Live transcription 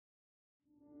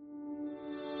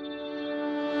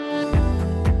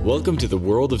Welcome to the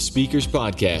World of Speakers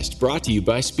podcast, brought to you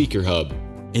by Speaker Hub.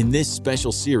 In this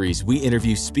special series, we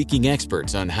interview speaking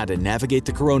experts on how to navigate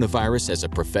the coronavirus as a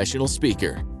professional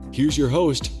speaker. Here's your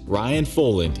host, Ryan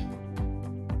Foland.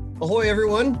 Ahoy,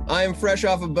 everyone. I am fresh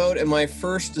off a boat and my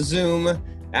first Zoom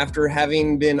after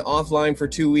having been offline for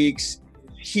 2 weeks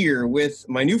here with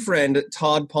my new friend,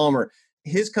 Todd Palmer.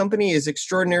 His company is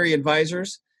Extraordinary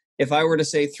Advisors. If I were to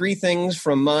say three things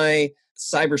from my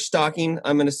cyber stalking,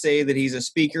 I'm going to say that he's a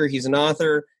speaker, he's an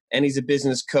author, and he's a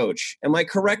business coach. Am I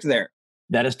correct there?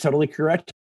 That is totally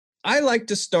correct. I like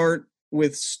to start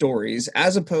with stories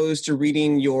as opposed to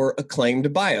reading your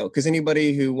acclaimed bio, because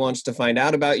anybody who wants to find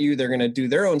out about you, they're going to do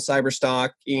their own cyber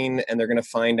stalking and they're going to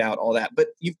find out all that. But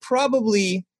you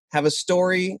probably have a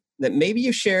story that maybe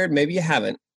you shared, maybe you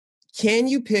haven't. Can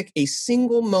you pick a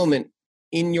single moment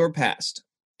in your past?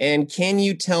 And can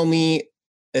you tell me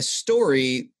a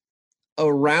story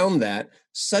around that,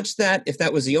 such that if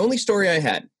that was the only story I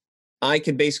had, I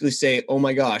could basically say, oh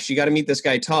my gosh, you got to meet this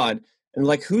guy, Todd. And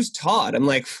like, who's Todd? I'm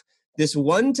like, this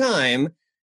one time,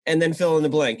 and then fill in the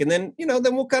blank. And then,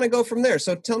 then we'll kind of go from there.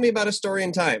 So tell me about a story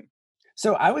in time.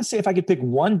 So I would say if I could pick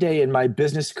one day in my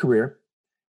business career,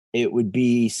 it would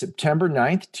be September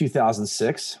 9th,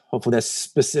 2006. Hopefully that's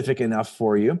specific enough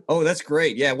for you. Oh, that's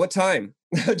great. Yeah. What time?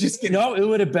 Just kidding. No, it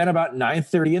would have been about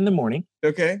 9:30 in the morning.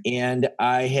 Okay. And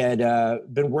I had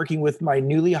been working with my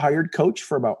newly hired coach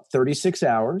for about 36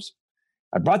 hours.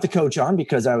 I brought the coach on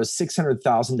because I was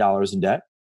 $600,000 in debt.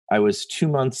 I was 2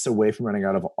 months away from running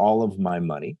out of all of my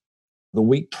money. The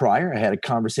week prior, I had a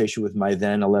conversation with my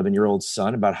then 11-year-old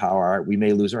son about how we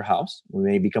may lose our house. We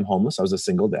may become homeless. I was a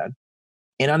single dad.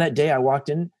 And on that day, I walked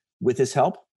in with his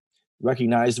help,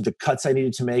 recognized the cuts I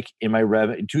needed to make in my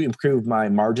revenue to improve my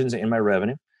margins and my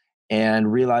revenue,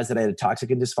 and realized that I had a toxic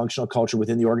and dysfunctional culture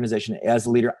within the organization. As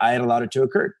a leader, I had allowed it to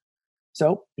occur.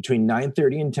 So between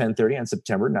 9:30 and 10:30 on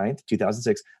September 9th,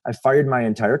 2006, I fired my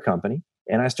entire company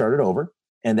and I started over.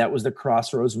 And that was the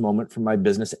crossroads moment for my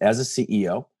business as a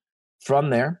CEO. From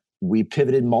there, we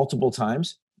pivoted multiple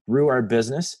times, grew our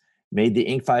business, made the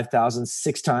Inc. 5000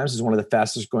 6 times as one of the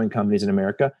fastest growing companies in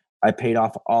America. I paid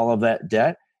off all of that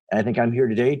debt. And I think I'm here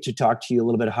today to talk to you a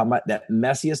little bit how that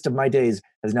messiest of my days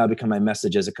has now become my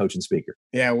message as a coach and speaker.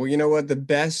 Yeah, well, you know what? The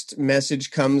best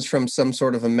message comes from some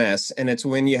sort of a mess. And it's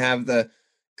when you have the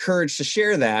courage to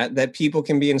share that people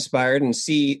can be inspired and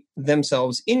see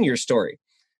themselves in your story,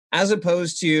 as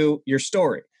opposed to your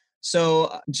story.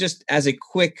 So just as a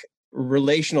quick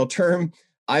relational term,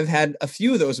 I've had a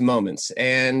few of those moments.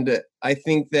 And I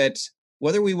think that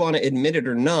whether we want to admit it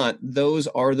or not, those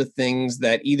are the things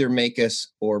that either make us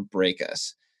or break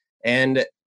us. And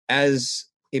as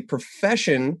a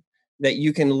profession that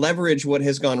you can leverage what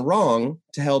has gone wrong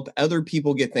to help other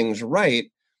people get things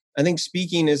right, I think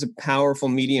speaking is a powerful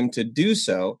medium to do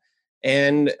so.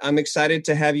 And I'm excited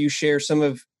to have you share some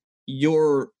of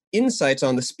your insights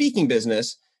on the speaking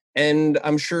business. And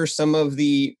I'm sure some of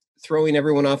the throwing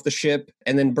everyone off the ship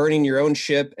and then burning your own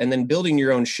ship and then building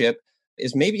your own ship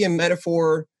is maybe a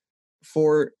metaphor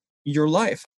for your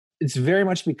life. It's very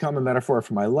much become a metaphor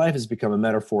for my life. It's become a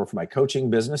metaphor for my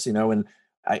coaching business, and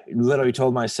I literally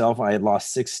told myself I had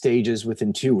lost 6 stages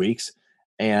within 2 weeks.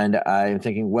 And I'm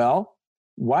thinking, well,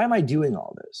 why am I doing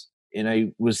all this? And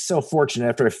I was so fortunate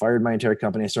after I fired my entire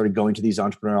company, I started going to these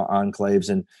entrepreneurial enclaves.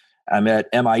 And I'm at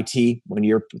MIT 1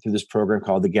 year through this program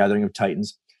called The Gathering of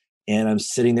Titans. And I'm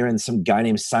sitting there and some guy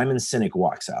named Simon Sinek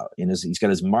walks out. And he's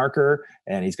got his marker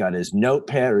and he's got his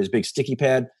notepad or his big sticky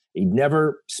pad. He'd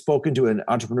never spoken to an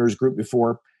entrepreneurs group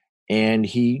before. And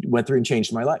he went through and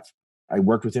changed my life. I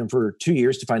worked with him for 2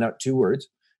 years to find out 2 words.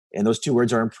 And those 2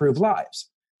 words are improve lives.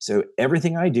 So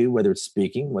everything I do, whether it's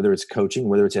speaking, whether it's coaching,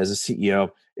 whether it's as a CEO,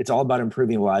 it's all about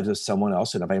improving the lives of someone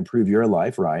else. And if I improve your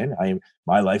life, Ryan,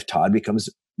 my life, Todd, becomes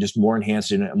just more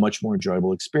enhanced and a much more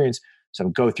enjoyable experience. So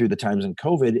go through the times in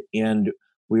COVID, and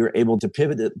we were able to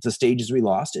pivot the stages we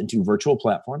lost into virtual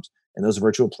platforms. And those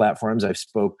virtual platforms, I've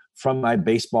spoke from my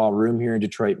baseball room here in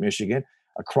Detroit, Michigan,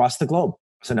 across the globe.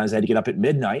 Sometimes I had to get up at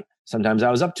midnight. Sometimes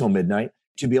I was up till midnight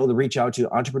to be able to reach out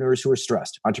to entrepreneurs who are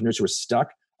stressed, entrepreneurs who are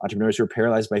stuck, entrepreneurs who are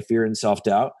paralyzed by fear and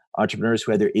self-doubt, entrepreneurs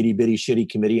who had their itty-bitty shitty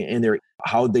committee in there,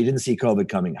 how they didn't see COVID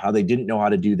coming, how they didn't know how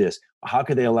to do this. How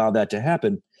could they allow that to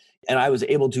happen? And I was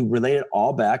able to relate it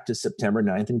all back to September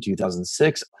 9th in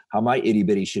 2006, how my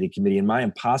itty-bitty shitty committee and my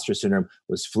imposter syndrome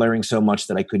was flaring so much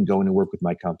that I couldn't go in and work with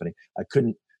my company. I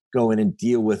couldn't go in and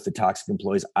deal with the toxic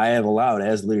employees I have allowed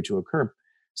as a leader to occur.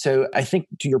 So I think,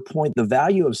 to your point, the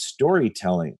value of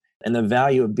storytelling and the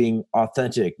value of being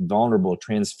authentic, vulnerable,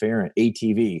 transparent,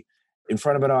 ATV, in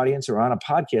front of an audience or on a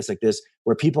podcast like this,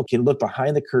 where people can look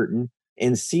behind the curtain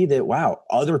and see that, wow,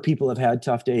 other people have had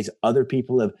tough days. Other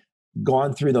people have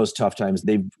gone through those tough times.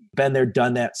 They've been there,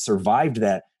 done that, survived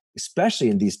that, especially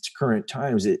in these current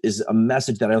times. It is a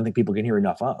message that I don't think people can hear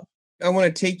enough of. I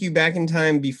want to take you back in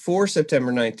time before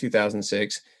September 9th,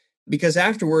 2006, because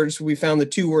afterwards we found the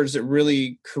two words that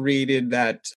really created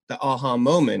the aha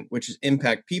moment, which is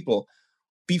impact people.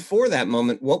 Before that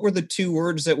moment, what were the two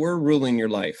words that were ruling your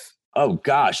life? Oh,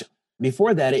 gosh.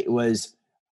 Before that, it was,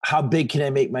 how big can I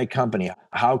make my company?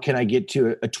 How can I get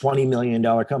to a $20 million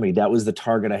company? That was the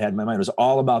target I had in my mind. It was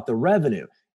all about the revenue.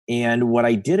 And what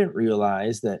I didn't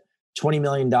realize that $20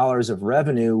 million of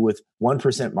revenue with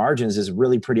 1% margins is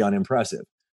really pretty unimpressive.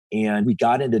 And we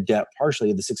got into debt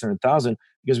partially of the $600,000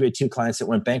 because we had two clients that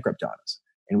went bankrupt on us,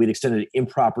 and we'd extended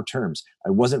improper terms. I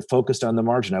wasn't focused on the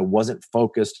margin. I wasn't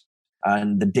focused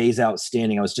on the days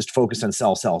outstanding. I was just focused on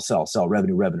sell,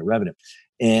 revenue.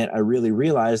 And I really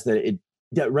realized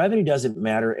that revenue doesn't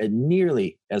matter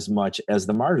nearly as much as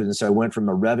the margin. And so I went from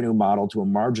a revenue model to a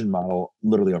margin model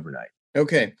literally overnight.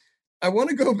 Okay. I want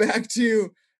to go back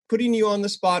to putting you on the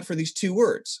spot for these two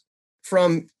words.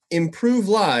 From improve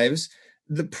lives,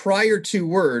 the prior two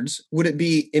words, would it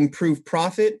be improve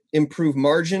profit, improve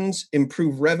margins,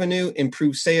 improve revenue,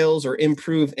 improve sales, or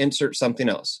improve insert something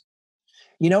else?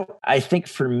 I think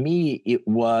for me, it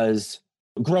was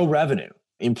grow revenue,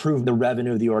 improve the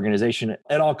revenue of the organization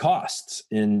at all costs.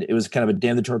 And it was kind of a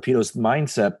damn the torpedoes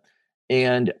mindset.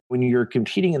 And when you're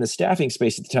competing in the staffing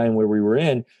space at the time where we were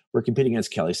in, we're competing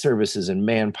against Kelly Services and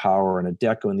Manpower and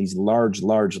Adecco and these large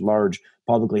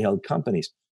publicly held companies.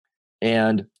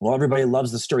 And while everybody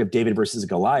loves the story of David versus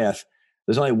Goliath,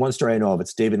 there's only one story I know of.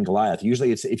 It's David and Goliath.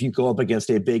 Usually it's if you go up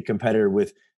against a big competitor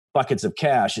with buckets of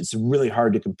cash, it's really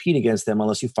hard to compete against them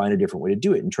unless you find a different way to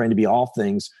do it. And trying to be all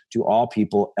things to all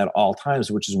people at all times,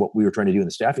 which is what we were trying to do in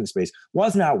the staffing space,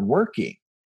 was not working.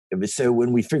 So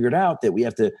when we figured out that we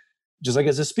have to, just like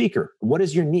as a speaker, what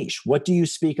is your niche? What do you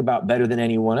speak about better than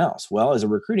anyone else? Well, as a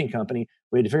recruiting company,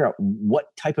 we had to figure out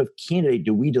what type of candidate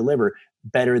do we deliver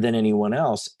better than anyone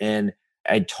else. And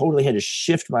I totally had to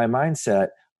shift my mindset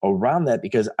around that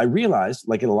because I realized,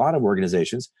 like in a lot of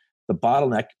organizations, the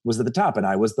bottleneck was at the top and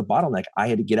I was the bottleneck. I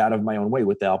had to get out of my own way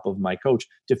with the help of my coach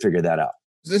to figure that out.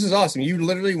 This is awesome. You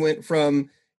literally went from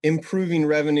improving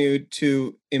revenue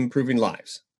to improving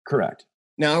lives. Correct.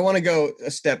 Now I want to go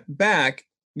a step back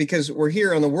because we're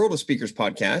here on the World of Speakers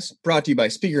podcast, brought to you by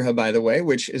Speaker Hub, by the way,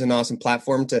 which is an awesome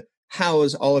platform to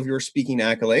house all of your speaking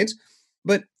accolades.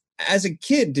 But as a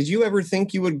kid, did you ever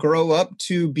think you would grow up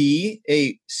to be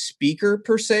a speaker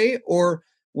per se? Or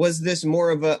was this more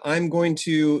of I'm going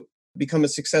to become a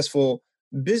successful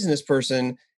business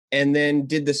person, and then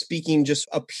did the speaking just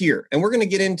appear? And we're going to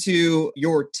get into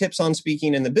your tips on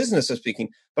speaking and the business of speaking,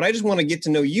 but I just want to get to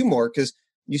know you more because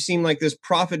you seem like this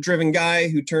profit-driven guy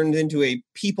who turned into a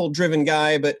people-driven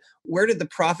guy. But where did the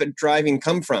profit driving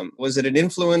come from? Was it an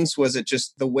influence? Was it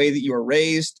just the way that you were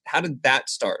raised? How did that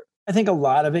start? I think a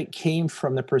lot of it came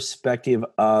from the perspective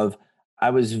of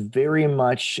I was very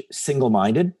much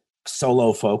single-minded,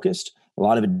 solo-focused. A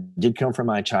lot of it did come from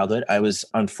my childhood. I lost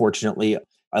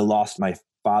my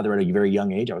father at a very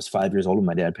young age. I was 5 years old when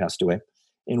my dad passed away.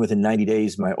 And within 90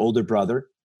 days, my older brother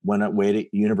went away to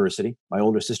university. My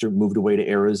older sister moved away to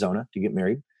Arizona to get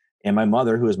married. And my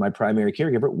mother, who was my primary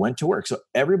caregiver, went to work. So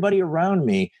everybody around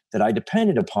me that I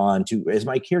depended upon as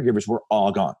my caregivers were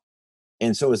all gone.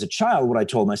 And so as a child, what I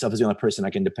told myself is the only person I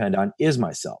can depend on is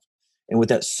myself. And with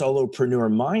that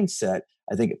solopreneur mindset,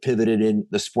 I think it pivoted in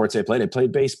the sports I played. I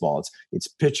played baseball. It's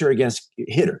pitcher against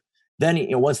hitter. Then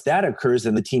once that occurs,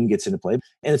 then the team gets into play.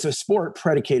 And it's a sport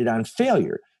predicated on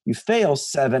failure. You fail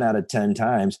 7 out of 10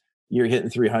 times, you're hitting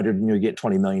 300 and you're getting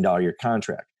 $20 million a year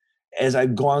contract. As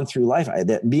I've gone through life,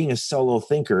 that being a solo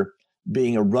thinker,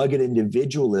 being a rugged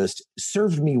individualist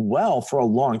served me well for a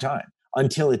long time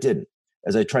until it didn't.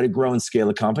 As I try to grow and scale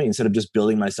a company, instead of just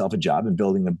building myself a job and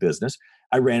building a business,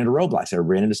 I ran into roadblocks. I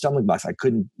ran into stumbling blocks. I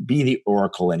couldn't be the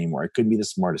oracle anymore. I couldn't be the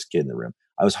smartest kid in the room.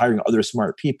 I was hiring other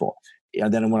smart people.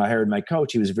 And then when I hired my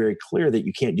coach, he was very clear that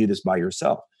you can't do this by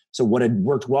yourself. So what had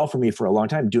worked well for me for a long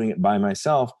time, doing it by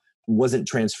myself, wasn't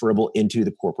transferable into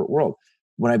the corporate world.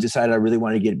 When I decided I really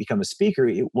wanted to become a speaker,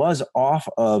 it was off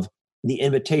of the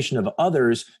invitation of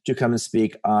others to come and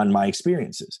speak on my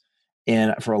experiences.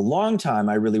 And for a long time,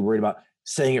 I really worried about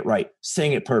saying it right,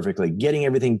 saying it perfectly, getting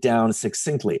everything down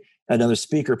succinctly. Another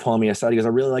speaker pulling me aside, he goes, I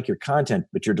really like your content,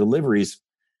 but your delivery's,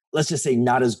 let's just say,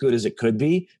 not as good as it could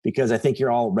be because I think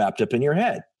you're all wrapped up in your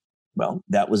head. Well,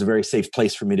 that was a very safe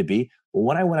place for me to be. But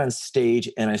when I went on stage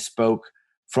and I spoke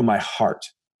from my heart,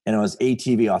 and I was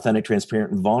ATV, authentic,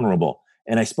 transparent, and vulnerable,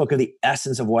 and I spoke of the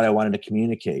essence of what I wanted to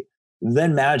communicate,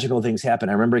 then magical things happen.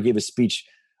 I remember I gave a speech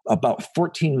about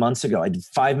 14 months ago. I did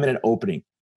 5-minute opening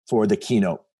for the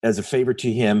keynote as a favor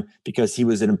to him because he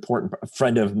was an important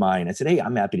friend of mine. I said, hey,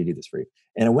 I'm happy to do this for you.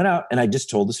 And I went out and I just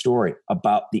told the story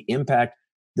about the impact.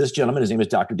 This gentleman, his name is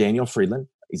Dr. Daniel Friedland.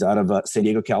 He's out of San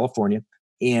Diego, California.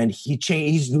 And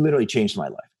he's literally changed my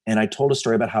life. And I told a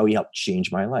story about how he helped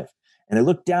change my life. And I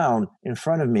looked down in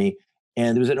front of me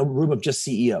and there was a room of just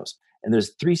CEOs. And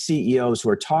there's 3 CEOs who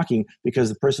are talking because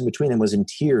the person between them was in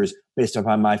tears based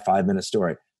upon my 5-minute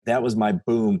story. That was my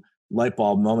boom light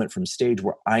bulb moment from stage,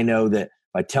 where I know that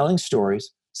by telling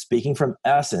stories, speaking from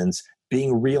essence,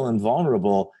 being real and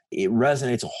vulnerable, it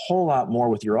resonates a whole lot more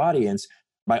with your audience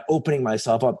by opening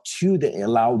myself up to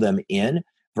allow them in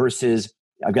versus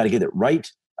I've got to get it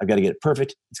right. I've got to get it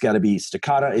perfect. It's got to be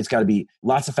staccato. It's got to be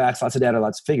lots of facts, lots of data,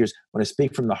 lots of figures. When I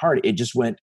speak from the heart, it just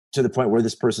went to the point where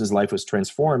this person's life was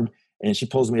transformed. And she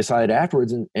pulls me aside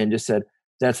afterwards and just said,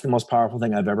 that's the most powerful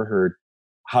thing I've ever heard.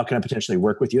 How can I potentially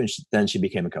work with you? And then she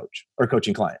became a coach or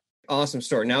coaching client. Awesome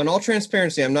story. Now, in all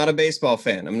transparency, I'm not a baseball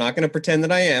fan. I'm not going to pretend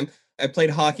that I am. I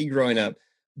played hockey growing up,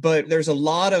 but there's a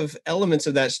lot of elements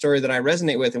of that story that I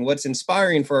resonate with. And what's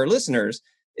inspiring for our listeners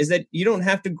is that you don't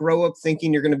have to grow up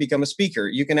thinking you're going to become a speaker.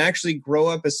 You can actually grow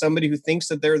up as somebody who thinks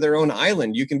that they're their own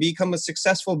island. You can become a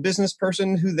successful business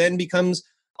person who then becomes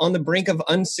on the brink of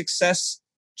unsuccess,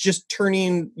 just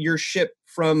turning your ship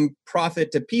from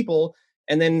profit to people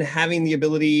and then having the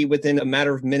ability within a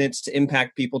matter of minutes to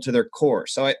impact people to their core.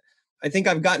 So I think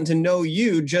I've gotten to know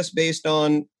you just based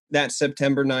on that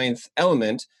September 9th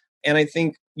element. And I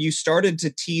think you started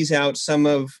to tease out some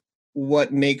of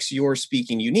what makes your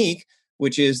speaking unique,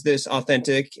 which is this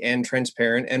authentic and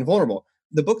transparent and vulnerable.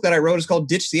 The book that I wrote is called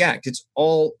Ditch the Act. It's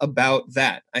all about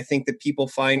that. I think that people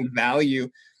find value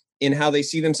in how they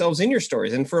see themselves in your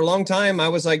stories. And for a long time, I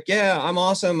was like, yeah, I'm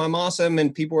awesome.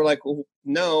 And people were like, well,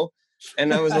 no.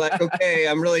 And I was like, okay,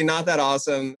 I'm really not that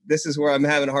awesome. This is where I'm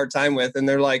having a hard time with. And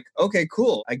they're like, okay,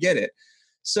 cool. I get it.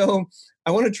 So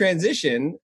I want to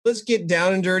transition. Let's get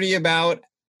down and dirty about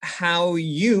how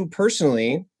you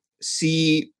personally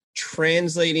see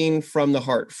translating from the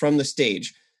heart, from the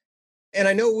stage. And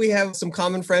I know we have some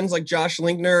common friends like Josh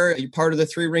Linkner, you're part of the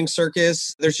 3 Ring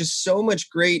Circus. There's just so much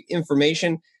great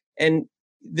information. And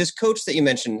this coach that you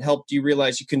mentioned helped you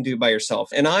realize you couldn't do it by yourself.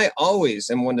 And I always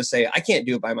am one to say, I can't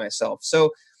do it by myself.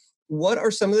 So what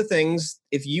are some of the things,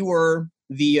 if you were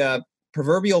the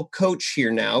proverbial coach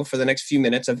here now for the next few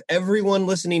minutes of everyone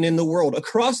listening in the world,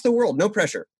 across the world, no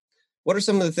pressure, what are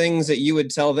some of the things that you would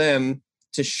tell them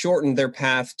to shorten their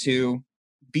path to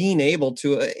being able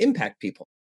to impact people?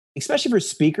 Especially for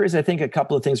speakers, I think a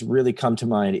couple of things really come to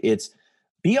mind. It's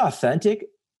be authentic,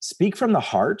 speak from the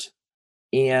heart.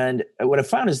 And what I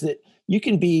found is that you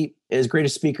can be as great a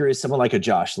speaker as someone like a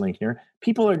Josh Linkner.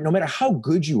 People are, no matter how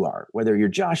good you are, whether you're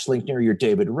Josh Linkner, you're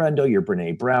David Rendo, you're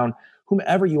Brene Brown,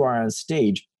 whomever you are on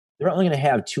stage, they're only going to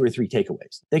have 2 or 3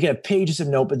 takeaways. They can have pages of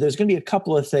notes, but there's going to be a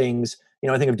couple of things.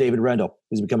 I think of David Rendo,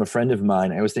 who's become a friend of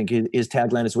mine. I always think his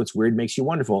tagline is what's weird makes you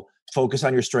wonderful. Focus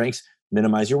on your strengths,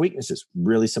 minimize your weaknesses.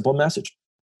 Really simple message.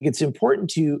 It's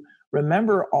important to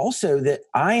remember also that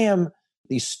I am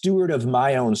the steward of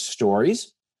my own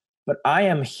stories, but I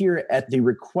am here at the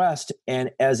request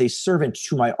and as a servant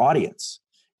to my audience.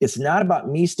 It's not about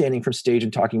me standing from stage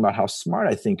and talking about how smart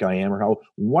I think I am or how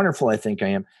wonderful I think I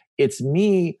am. It's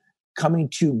me coming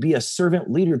to be a servant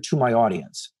leader to my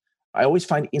audience. I always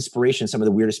find inspiration in some of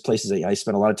the weirdest places. I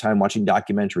spend a lot of time watching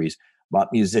documentaries about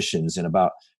musicians and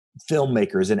about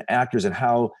filmmakers and actors and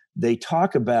how they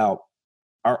talk about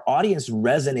our audience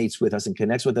resonates with us and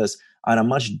connects with us on a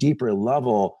much deeper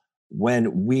level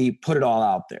when we put it all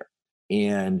out there.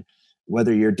 And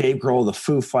whether you're Dave Grohl, the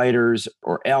Foo Fighters,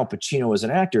 or Al Pacino as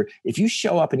an actor, if you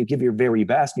show up and you give your very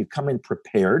best and you come in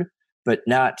prepared, but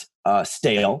not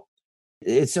stale,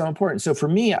 it's so important. So for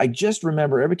me, I just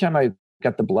remember every time I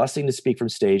got the blessing to speak from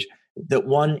stage that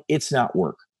one, it's not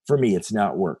work. For me, it's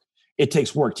not work. It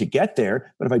takes work to get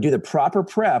there. But if I do the proper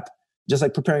prep, just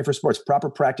like preparing for sports, proper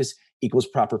practice equals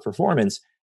proper performance.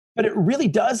 But it really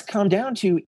does come down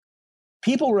to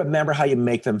people remember how you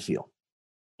make them feel.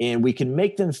 And we can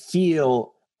make them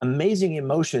feel amazing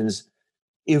emotions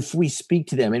if we speak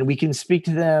to them. And we can speak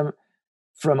to them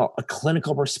from a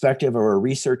clinical perspective or a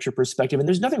researcher perspective. And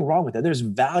there's nothing wrong with that. There's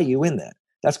value in that.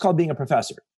 That's called being a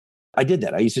professor. I did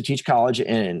that. I used to teach college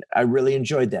and I really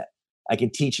enjoyed that. I can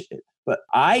teach it. But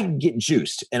I get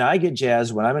juiced and I get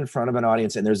jazzed when I'm in front of an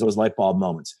audience and there's those light bulb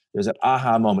moments. There's an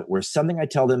aha moment where something I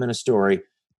tell them in a story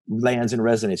lands and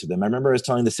resonates with them. I remember I was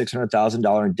telling the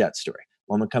 $600,000 in debt story.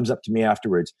 A woman comes up to me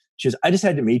afterwards. She goes, I just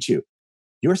had to meet you.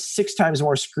 You're 6 times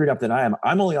more screwed up than I am.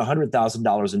 I'm only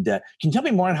 $100,000 in debt. Can you tell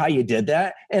me more on how you did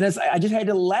that? And I just had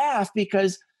to laugh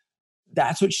because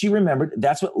that's what she remembered.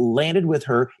 That's what landed with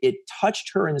her. It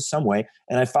touched her in some way.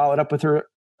 And I followed up with her,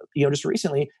 just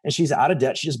recently, and she's out of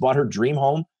debt. She just bought her dream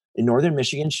home in Northern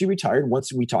Michigan. She retired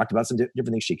once we talked about some different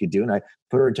things she could do. And I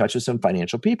put her in touch with some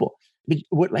financial people. But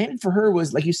what landed for her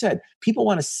was, like you said, people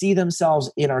want to see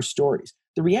themselves in our stories.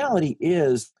 The reality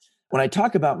is, when I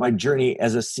talk about my journey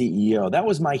as a CEO, that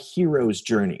was my hero's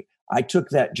journey. I took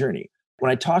that journey. When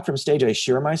I talk from stage, I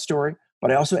share my story, but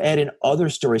I also add in other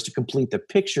stories to complete the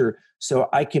picture so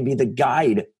I can be the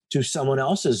guide to someone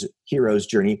else's hero's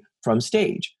journey from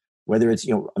stage. Whether it's,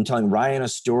 I'm telling Ryan a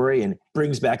story and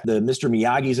brings back the Mr.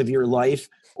 Miyagi's of your life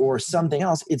or something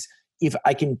else. It's if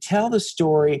I can tell the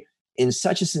story in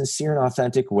such a sincere and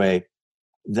authentic way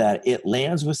that it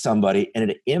lands with somebody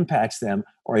and it impacts them,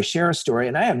 or I share a story,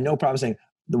 and I have no problem saying,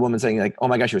 the woman saying like, oh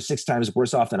my gosh, you're 6 times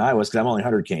worse off than I was because I'm only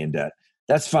 100K in debt.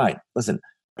 That's fine. Listen,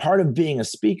 part of being a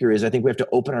speaker is I think we have to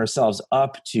open ourselves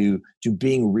up to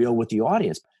being real with the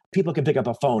audience. People can pick up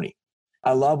a phony.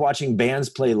 I love watching bands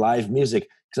play live music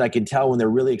because I can tell when they're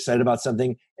really excited about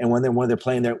something and when they're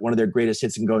playing one of their greatest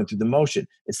hits and going through the motion.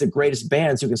 It's the greatest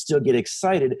bands who can still get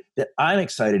excited that I'm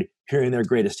excited hearing their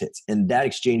greatest hits. And that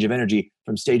exchange of energy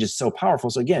from stage is so powerful.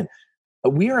 So again,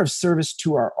 we are of service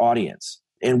to our audience,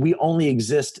 and we only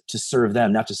exist to serve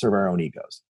them, not to serve our own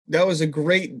egos. That was a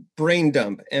great brain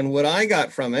dump. And what I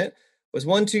got from it was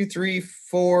 1, 2, 3,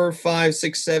 4, 5,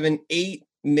 6, 7, 8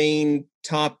 main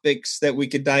topics that we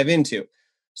could dive into.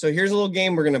 So here's a little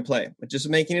game we're going to play, just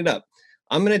making it up.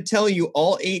 I'm going to tell you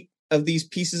all 8 of these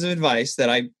pieces of advice that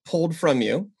I pulled from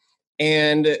you,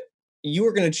 and you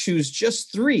are going to choose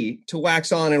just 3 to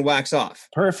wax on and wax off.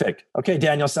 Perfect. Okay,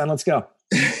 Daniel-san, let's go.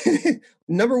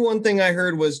 Number 1 thing I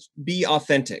heard was be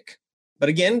authentic. But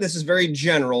again, this is very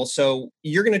general. So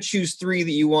you're going to choose 3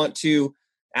 that you want to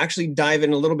actually dive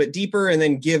in a little bit deeper and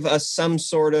then give us some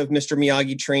sort of Mr.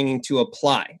 Miyagi training to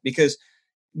apply. Because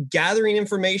gathering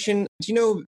information, do you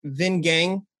know Vin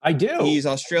Gang? I do. He's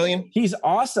Australian. He's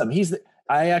awesome.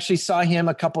 I actually saw him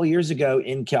a couple of years ago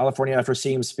in California after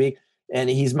seeing him speak. And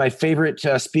he's my favorite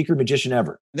speaker magician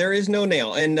ever. There is no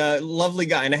nail, and lovely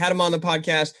guy. And I had him on the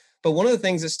podcast. But one of the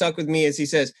things that stuck with me is he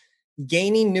says,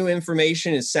 gaining new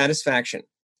information is satisfaction,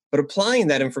 but applying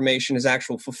that information is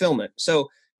actual fulfillment. So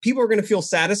people are going to feel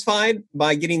satisfied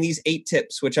by getting these 8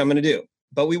 tips, which I'm going to do,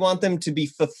 but we want them to be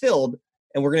fulfilled,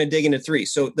 and we're going to dig into 3.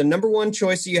 So the number 1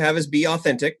 choice that you have is be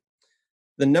authentic.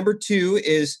 The number 2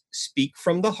 is speak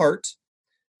from the heart.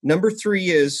 Number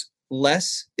 3 is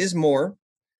less is more.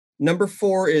 Number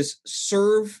 4 is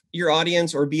serve your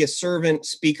audience or be a servant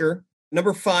speaker.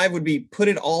 Number 5 would be put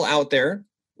it all out there,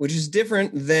 which is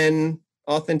different than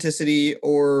authenticity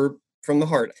or from the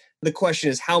heart. The question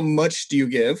is, how much do you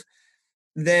give?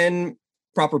 Then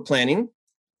proper planning.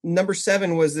 Number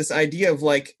 7 was this idea of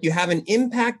like, you have an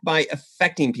impact by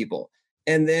affecting people.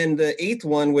 And then the 8th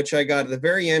one, which I got at the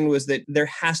very end, was that there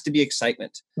has to be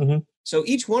excitement. Mm-hmm. So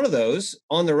each one of those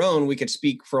on their own, we could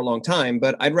speak for a long time,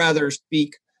 but I'd rather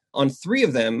speak on 3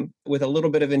 of them with a little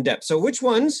bit of in-depth. So which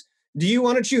ones do you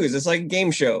want to choose? It's like a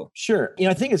game show. Sure.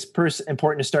 I think it's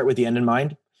important to start with the end in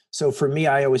mind. So for me,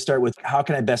 I always start with how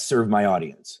can I best serve my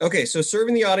audience? Okay. So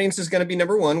serving the audience is going to be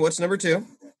number 1. What's number 2?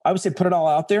 I would say put it all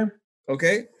out there.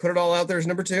 Okay. Put it all out there is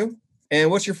number 2.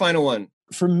 And what's your final one?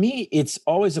 For me, it's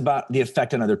always about the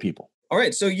effect on other people. All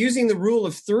right. So using the rule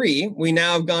of 3, we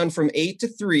now have gone from 8 to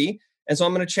 3. And so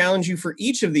I'm going to challenge you for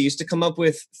each of these to come up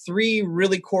with 3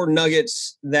 really core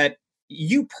nuggets that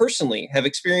you personally have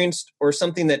experienced or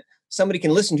something that somebody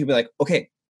can listen to and be like, okay,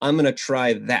 I'm going to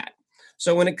try that.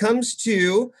 So when it comes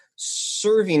to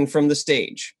serving from the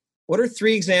stage, what are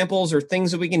 3 examples or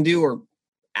things that we can do or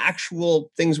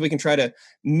actual things we can try to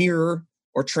mirror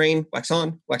or train, wax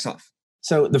on, wax off?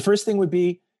 So the first thing would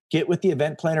be get with the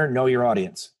event planner, know your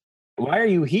audience. Why are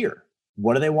you here?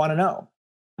 What do they want to know?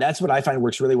 That's what I find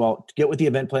works really well. Get with the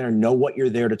event planner, know what you're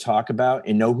there to talk about,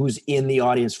 and know who's in the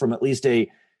audience from at least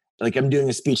like I'm doing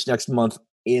a speech next month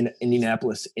in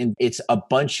Indianapolis, and it's a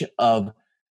bunch of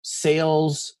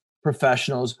sales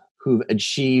professionals who've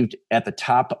achieved at the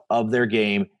top of their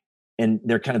game, and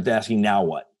they're kind of asking, now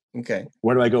what? Okay.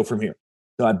 Where do I go from here?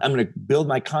 So I'm going to build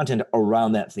my content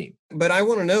around that theme. But I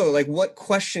want to know, like, what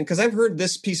question, because I've heard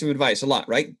this piece of advice a lot,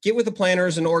 right? Get with the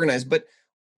planners and organize, but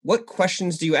what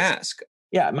questions do you ask?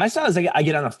 Yeah, my style is I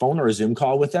get on a phone or a Zoom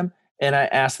call with them, and I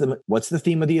ask them, what's the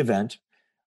theme of the event?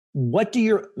 What do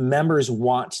your members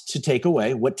want to take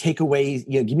away? What takeaways,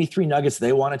 give me 3 nuggets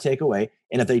they want to take away.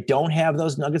 And if they don't have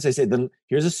those nuggets, I say, then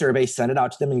here's a survey, send it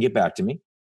out to them and get back to me.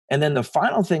 And then the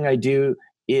final thing I do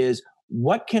is,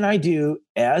 what can I do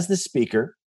as the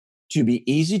speaker to be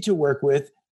easy to work with,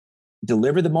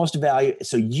 deliver the most value,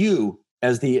 so you,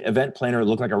 as the event planner,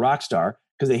 look like a rock star?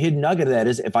 Because the hidden nugget of that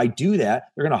is, if I do that,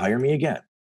 they're going to hire me again.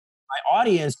 My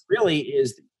audience really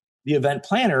is the event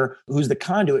planner, who's the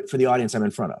conduit for the audience I'm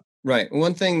in front of. Right.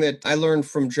 One thing that I learned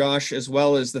from Josh as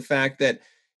well is the fact that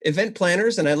event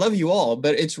planners, and I love you all,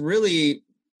 but it's really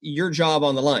your job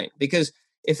on the line, because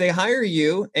if they hire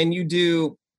you and you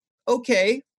do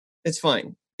okay, it's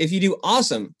fine. If you do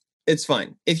awesome, it's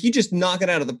fine. If you just knock it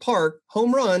out of the park,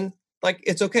 home run, like,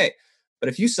 it's okay. But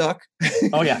if you suck,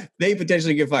 oh yeah, they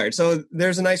potentially get fired. So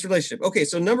there's a nice relationship. Okay,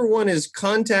 so number one is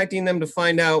contacting them to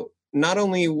find out not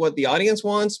only what the audience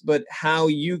wants, but how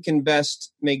you can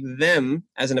best make them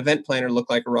as an event planner look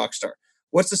like a rock star.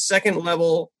 What's the second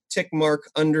level tick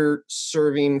mark under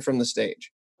serving from the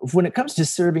stage? When it comes to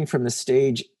serving from the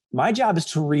stage, my job is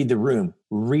to read the room,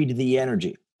 read the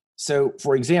energy. So,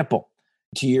 for example,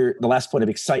 to the last point of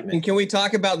excitement. And can we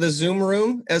talk about the Zoom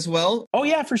room as well? Oh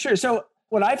yeah, for sure. So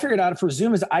what I figured out for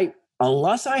Zoom is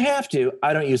unless I have to,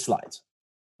 I don't use slides,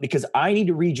 because I need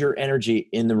to read your energy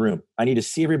in the room. I need to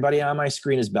see everybody on my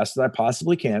screen as best as I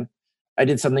possibly can. I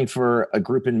did something for a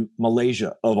group in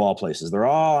Malaysia, of all places. They're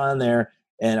all on there,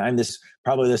 and I'm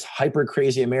probably this hyper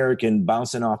crazy American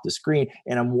bouncing off the screen,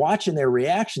 and I'm watching their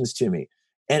reactions to me.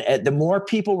 And the more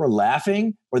people were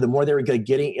laughing, or the more they were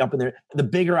getting up in there, the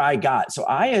bigger I got. So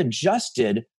I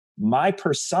adjusted my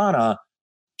persona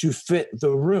to fit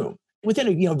the room within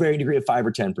a varying degree of 5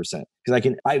 or 10%.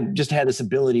 Because I just had this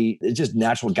ability, it's just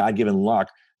natural God-given luck,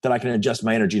 that I can adjust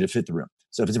my energy to fit the room.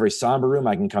 So if it's a very somber room,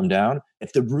 I can come down.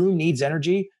 If the room needs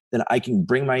energy, then I can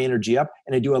bring my energy up,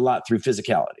 and I do a lot through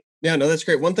physicality. Yeah, no, that's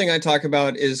great. One thing I talk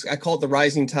about is, I call it the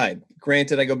rising tide.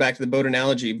 Granted, I go back to the boat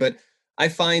analogy, but I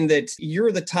find that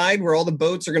you're the tide where all the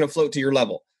boats are going to float to your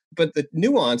level. But the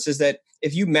nuance is that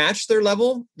if you match their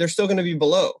level, they're still going to be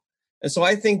below. And so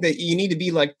I think that you need to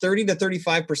be like 30 to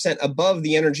 35% above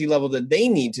the energy level that they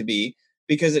need to be,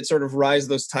 because it sort of rises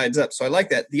those tides up. So I like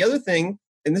that. The other thing,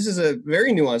 and this is a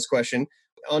very nuanced question,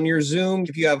 on your Zoom,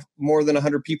 if you have more than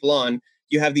 100 people on,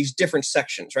 you have these different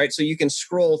sections, right? So you can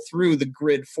scroll through the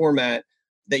grid format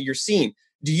that you're seeing.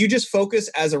 Do you just focus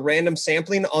as a random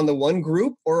sampling on the one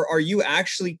group, or are you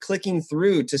actually clicking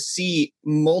through to see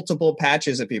multiple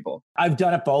patches of people? I've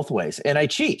done it both ways, and I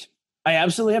cheat. I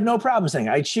absolutely have no problem saying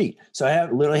I cheat. So I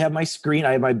literally have my screen.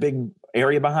 I have my big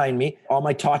area behind me. All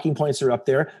my talking points are up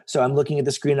there. So I'm looking at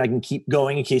the screen, and I can keep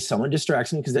going in case someone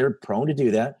distracts me, because they're prone to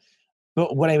do that.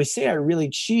 But what I would say I really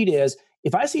cheat is,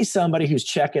 if I see somebody who's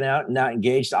checking out and not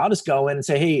engaged, I'll just go in and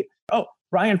say, hey,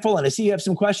 Ryan Fullen, I see you have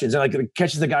some questions. And it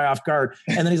catches the guy off guard.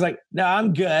 And then he's like, no,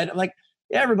 I'm good. I'm like,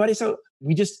 yeah, everybody. So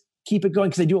we just keep it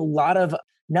going, because I do a lot of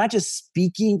not just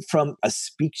speaking from a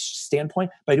speech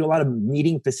standpoint, but I do a lot of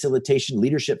meeting facilitation,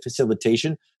 leadership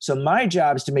facilitation. So my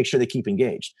job is to make sure they keep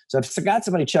engaged. So if I got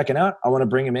somebody checking out, I want to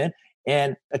bring them in.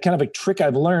 And a kind of a trick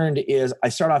I've learned is, I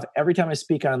start off every time I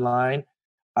speak online,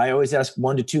 I always ask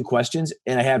 1 to 2 questions,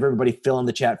 and I have everybody fill in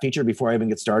the chat feature before I even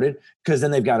get started, because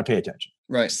then they've got to pay attention.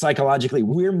 Right. Psychologically,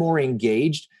 we're more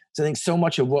engaged. So I think so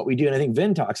much of what we do, and I think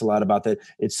Vin talks a lot about that,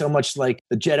 it's so much like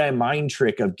the Jedi mind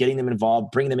trick of getting them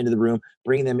involved, bringing them into the room,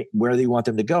 bringing them where you want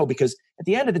them to go. Because at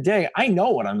the end of the day, I know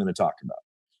what I'm going to talk about.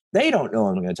 They don't know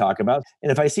what I'm going to talk about.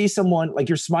 And if I see someone, like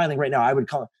you're smiling right now, I would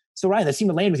call, so Ryan, that seemed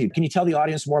to land with you. Can you tell the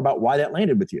audience more about why that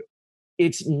landed with you?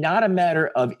 It's not a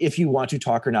matter of if you want to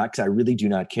talk or not, because I really do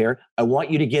not care. I want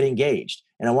you to get engaged.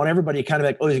 And I want everybody to kind of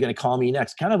like, oh, he's going to call me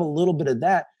next. Kind of a little bit of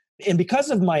that. And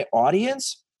because of my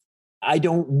audience, I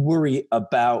don't worry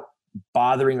about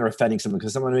bothering or offending someone,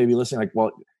 because someone may be listening like,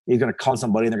 well, he's going to call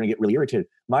somebody and they're going to get really irritated.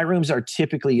 My rooms are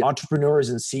typically entrepreneurs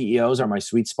and CEOs are my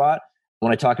sweet spot.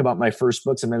 When I talk about my first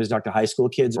book, sometimes I talk to high school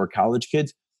kids or college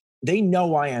kids. They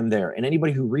know I am there. And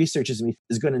anybody who researches me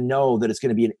is going to know that it's going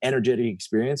to be an energetic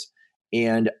experience.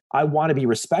 And I want to be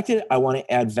respected. I want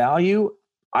to add value.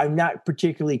 I'm not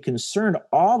particularly concerned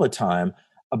all the time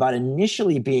about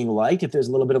initially being liked. If there's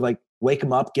a little bit of like, wake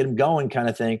them up, get them going kind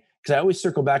of thing. Because I always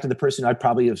circle back to the person I'd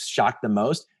probably have shocked the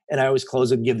most. And I always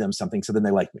close and give them something, so then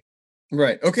they like me.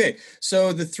 Right. Okay.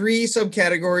 So the 3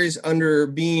 subcategories under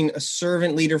being a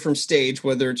servant leader from stage,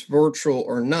 whether it's virtual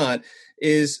or not,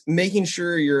 is making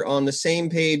sure you're on the same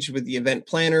page with the event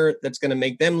planner that's going to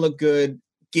make them look good,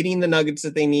 getting the nuggets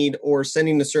that they need, or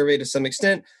sending the survey to some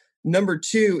extent. Number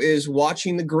 2 is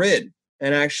watching the grid,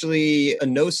 and actually a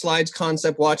no slides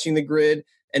concept, watching the grid.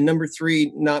 And number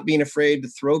 3, not being afraid to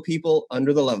throw people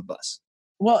under the love bus.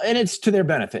 Well, and it's to their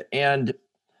benefit. And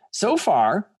so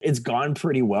far, it's gone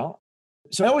pretty well.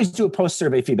 So I always do a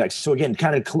post-survey feedback. So again,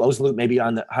 kind of close loop maybe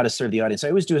on how to serve the audience. I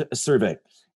always do a survey.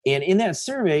 And in that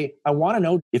survey, I want to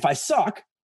know if I suck,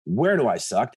 where do I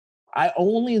suck? I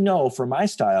only know for my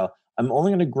style, I'm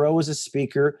only going to grow as a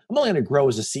speaker. I'm only going to grow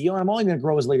as a CEO. And I'm only going to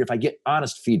grow as a leader if I get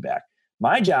honest feedback.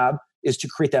 My job is to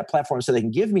create that platform so they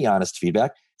can give me honest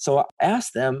feedback. So I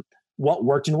ask them what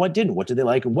worked and what didn't. What did they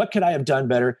like? What could I have done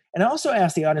better? And I also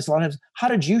ask the audience a lot of times, how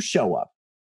did you show up?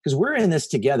 Because we're in this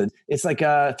together. It's like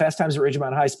Fast Times at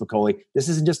Ridgemont High, Spicoli. This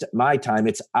isn't just my time.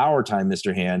 It's our time,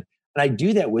 Mr. Hand. And I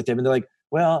do that with them. And they're like,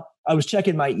 well, I was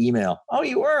checking my email. Oh,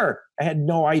 you were? I had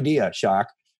no idea. Shock.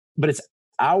 But it's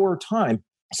our time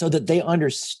so that they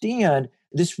understand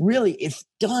this really, if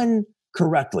done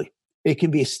correctly, it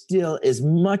can be still as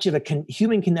much of a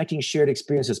human connecting shared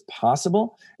experience as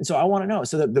possible. And so I want to know.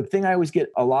 So the thing I always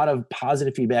get a lot of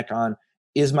positive feedback on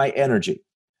is my energy.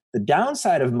 The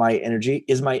downside of my energy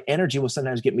is my energy will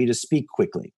sometimes get me to speak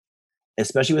quickly,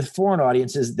 especially with foreign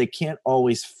audiences. They can't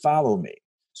always follow me.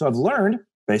 So I've learned,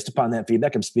 based upon that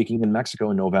feedback, I'm speaking in Mexico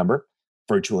in November,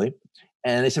 virtually.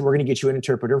 And they said, we're going to get you an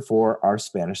interpreter for our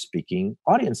Spanish-speaking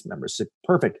audience members. So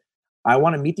perfect. I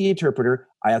want to meet the interpreter.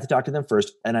 I have to talk to them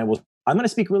first. And I'm going to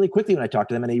speak really quickly when I talk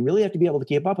to them. And they really have to be able to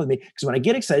keep up with me. Because when I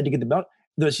get excited to get them out,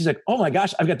 she's like, oh my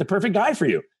gosh, I've got the perfect guy for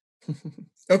you.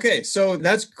 Okay, so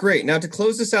that's great. Now to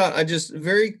close this out, I just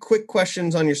very quick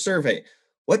questions on your survey.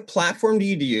 What platform do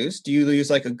you use? Do you use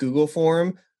like a Google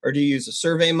form or do you use a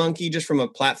SurveyMonkey just from a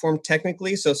platform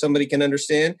technically so somebody can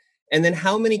understand? And then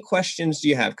how many questions do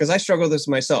you have? Because I struggle with this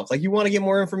myself. Like you want to get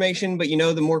more information, but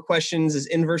the more questions is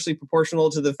inversely proportional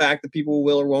to the fact that people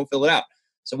will or won't fill it out.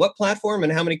 So what platform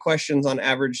and how many questions on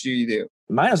average do you do?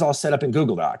 Mine is all set up in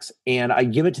Google Docs, and I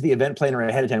give it to the event planner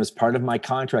ahead of time as part of my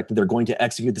contract that they're going to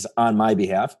execute this on my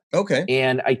behalf. Okay.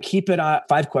 And I keep it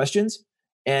 5 questions.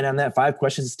 And on that 5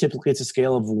 questions, typically it's a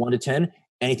scale of 1 to 10.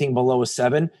 Anything below a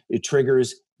 7, it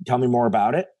triggers, tell me more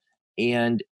about it.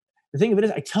 And the thing of it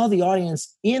is, I tell the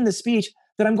audience in the speech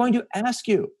that I'm going to ask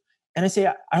you. And I say,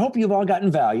 I hope you've all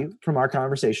gotten value from our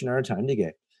conversation or our time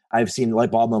together. I've seen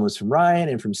light bulb moments from Ryan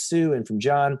and from Sue and from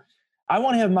John. I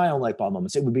want to have my own light bulb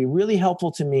moments. It would be really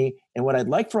helpful to me. And what I'd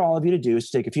like for all of you to do is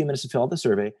to take a few minutes to fill out the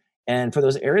survey. And for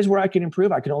those areas where I can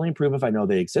improve, I can only improve if I know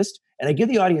they exist. And I give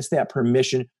the audience that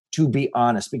permission to be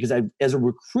honest, because as a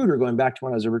recruiter, going back to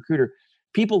when I was a recruiter,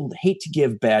 people hate to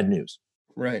give bad news.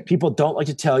 Right. People don't like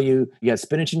to tell you got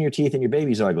spinach in your teeth and your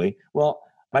baby's ugly. Well,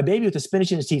 my baby with the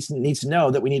spinach in his teeth needs to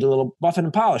know that we need a little buffing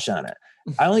and polish on it.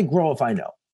 I only grow if I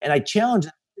know. And I challenge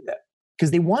them to do that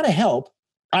because they want to help.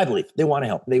 I believe they want to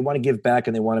help. They want to give back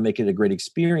and they want to make it a great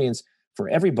experience for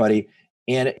everybody.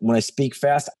 And when I speak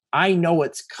fast, I know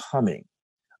what's coming.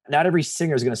 Not every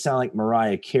singer is going to sound like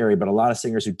Mariah Carey, but a lot of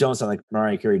singers who don't sound like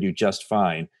Mariah Carey do just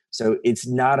fine. So it's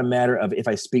not a matter of if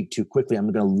I speak too quickly,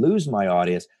 I'm going to lose my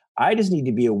audience. I just need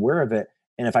to be aware of it.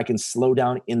 And if I can slow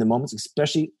down in the moments,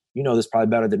 especially, this probably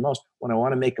better than most, when I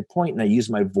want to make a point and I use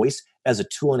my voice as a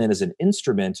tool and as an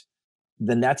instrument,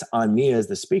 then that's on me as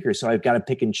the speaker. So I've got to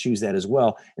pick and choose that as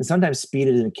well. And sometimes speed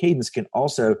and cadence can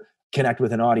also connect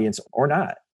with an audience or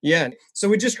not. Yeah. So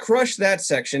we just crushed that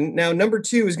section. Now, number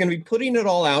 2 is going to be putting it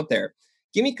all out there.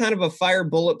 Give me kind of a fire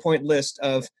bullet point list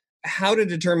of how to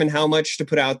determine how much to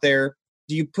put out there.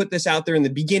 Do you put this out there in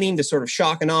the beginning to sort of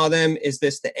shock and awe them? Is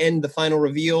this the end, the final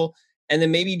reveal? And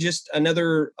then maybe just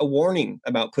a warning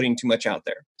about putting too much out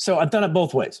there. So I've done it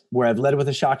both ways, where I've led with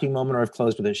a shocking moment or I've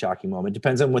closed with a shocking moment.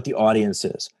 Depends on what the audience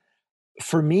is.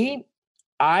 For me,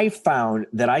 I found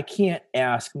that I can't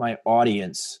ask my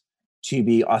audience to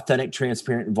be authentic,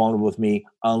 transparent, and vulnerable with me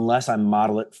unless I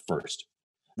model it first.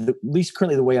 At least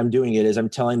currently the way I'm doing it is I'm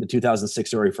telling the 2006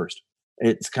 story first.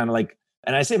 It's kind of like,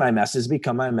 and I say my message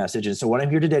become my message. And so what I'm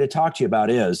here today to talk to you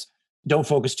about is don't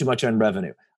focus too much on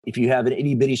revenue. If you have an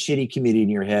itty bitty shitty committee in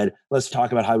your head, let's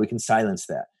talk about how we can silence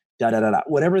that.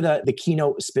 Whatever the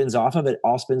keynote spins off of, it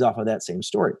all spins off of that same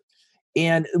story.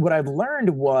 And what I've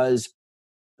learned was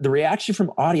the reaction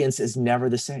from audience is never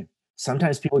the same.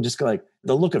 Sometimes people just go like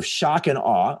the look of shock and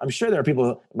awe. I'm sure there are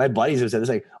people, my buddies have said this,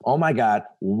 like, oh my God,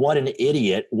 what an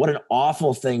idiot. What an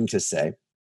awful thing to say.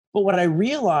 But what I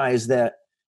realized that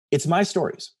it's my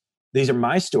stories. These are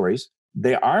my stories.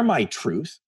 They are my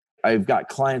truth. I've got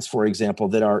clients, for example,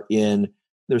 that are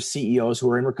they're CEOs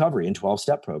who are in recovery in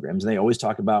 12-step programs. And they always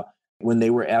talk about when they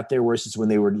were at their worst is when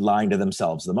they were lying to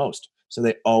themselves the most. So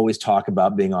they always talk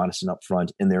about being honest and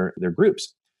upfront in their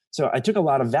groups. So I took a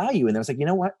lot of value in there. I was like, you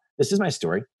know what? This is my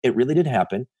story. It really did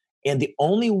happen. And the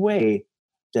only way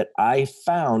that I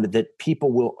found that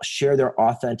people will share their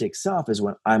authentic self is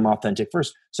when I'm authentic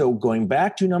first. So going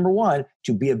back to number 1,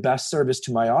 to be a best service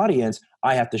to my audience,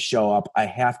 I have to show up. I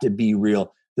have to be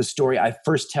real. The story I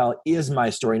first tell is my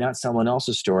story, not someone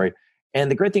else's story. And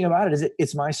the great thing about it is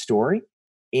it's my story.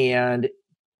 And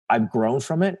I've grown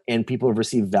from it and people have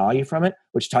received value from it,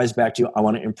 which ties back to I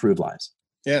want to improve lives.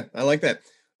 Yeah, I like that.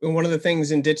 One of the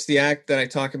things in Ditch the Act that I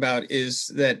talk about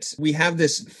is that we have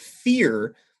this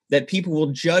fear that people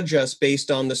will judge us based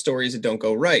on the stories that don't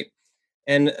go right.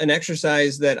 And an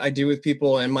exercise that I do with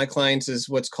people and my clients is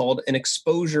what's called an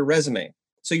exposure resume.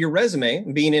 So your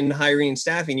resume, being in hiring and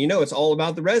staffing, it's all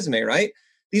about the resume, right?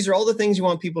 These are all the things you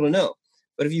want people to know.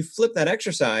 But if you flip that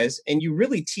exercise and you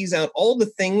really tease out all the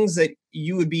things that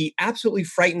you would be absolutely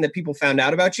frightened that people found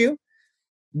out about you,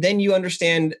 then you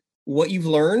understand what you've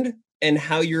learned and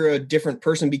how you're a different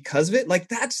person because of it. Like,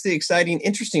 that's the exciting,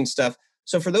 interesting stuff.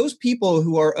 So for those people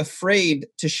who are afraid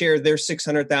to share their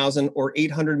 $600,000 or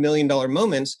 $800 million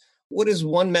moments, what is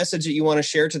one message that you want to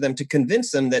share to them to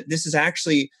convince them that this is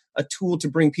actually a tool to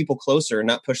bring people closer and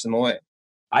not push them away?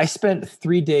 I spent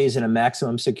 3 days in a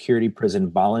maximum security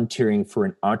prison volunteering for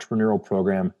an entrepreneurial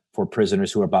program for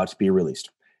prisoners who are about to be released.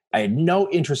 I had no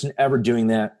interest in ever doing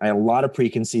that. I had a lot of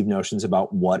preconceived notions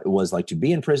about what it was like to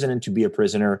be in prison and to be a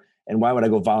prisoner, and why would I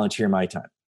go volunteer my time?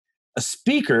 A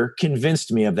speaker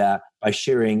convinced me of that by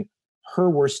sharing her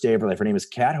worst day of her life. Her name is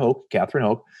Catherine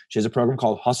Hope. She has a program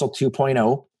called Hustle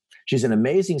 2.0. She's an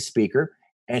amazing speaker,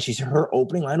 and her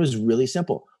opening line was really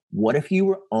simple. What if you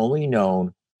were only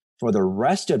known for the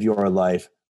rest of your life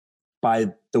by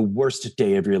the worst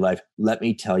day of your life? Let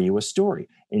me tell you a story.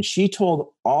 And she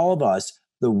told all of us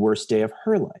the worst day of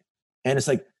her life. And it's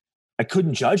like, I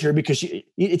couldn't judge her because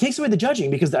it takes away the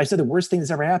judging, because I said the worst thing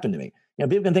that's ever happened to me.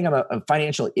 People can think I'm a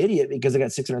financial idiot because I got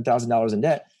 $600,000 in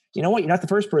debt. You know what? You're not the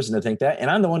first person to think that. And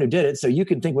I'm the one who did it. So you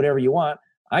can think whatever you want.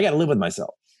 I got to live with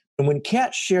myself. And when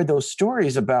Kat shared those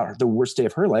stories about the worst day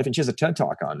of her life, and she has a TED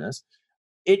Talk on this,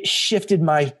 it shifted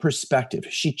my perspective.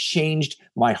 She changed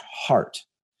my heart.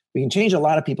 We can change a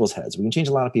lot of people's heads. We can change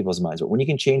a lot of people's minds. But when you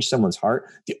can change someone's heart,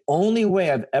 the only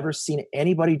way I've ever seen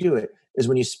anybody do it is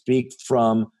when you speak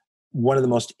from one of the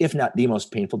most, if not the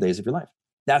most painful days of your life.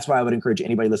 That's why I would encourage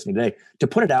anybody listening today to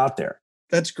put it out there.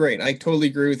 That's great. I totally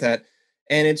agree with that.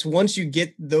 And it's once you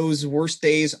get those worst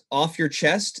days off your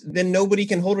chest, then nobody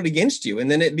can hold it against you.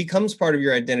 And then it becomes part of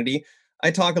your identity.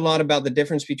 I talk a lot about the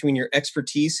difference between your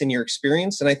expertise and your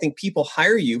experience. And I think people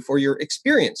hire you for your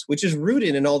experience, which is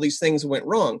rooted in all these things that went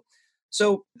wrong.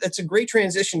 So that's a great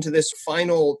transition to this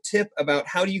final tip about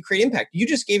how do you create impact. You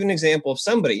just gave an example of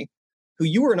somebody who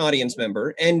you were an audience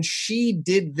member and she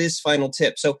did this final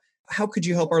tip. So how could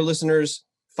you help our listeners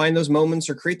find those moments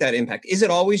or create that impact? Is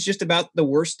it always just about the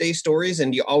worst day stories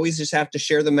and you always just have to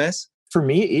share the mess? For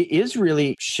me, it is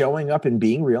really showing up and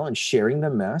being real and sharing the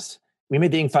mess. We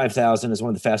made the Inc. 5000 as one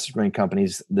of the fastest growing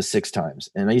companies the 6 times.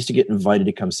 And I used to get invited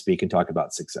to come speak and talk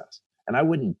about success. And I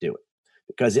wouldn't do it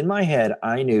because in my head,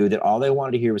 I knew that all they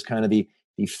wanted to hear was kind of the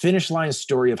finish line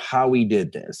story of how we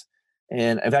did this.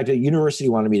 And in fact, the university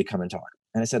wanted me to come and talk.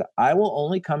 And I said, I will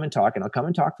only come and talk, and I'll come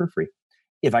and talk for free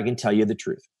if I can tell you the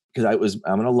truth. Because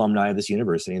I'm an alumni of this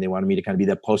university, and they wanted me to kind of be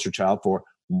that poster child for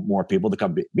more people to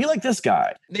come be like this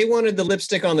guy. They wanted the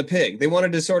lipstick on the pig. They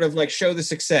wanted to sort of like show the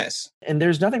success. And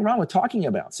there's nothing wrong with talking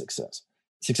about success.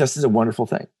 Success is a wonderful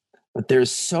thing. But there's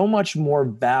so much more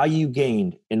value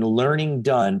gained in learning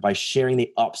done by sharing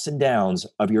the ups and downs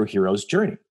of your hero's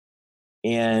journey.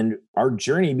 And our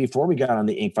journey before we got on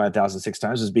the Inc. 5000 6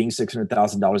 times was being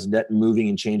 $600,000 in debt, moving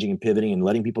and changing and pivoting and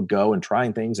letting people go and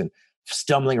trying things and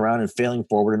stumbling around and failing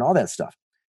forward and all that stuff.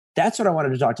 That's what I wanted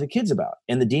to talk to the kids about.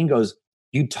 And the dean goes,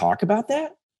 you talk about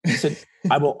that? I said,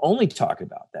 I will only talk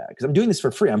about that because I'm doing this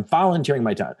for free. I'm volunteering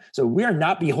my time. So we are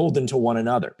not beholden to one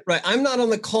another. Right. I'm not on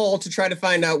the call to try to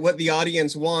find out what the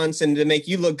audience wants and to make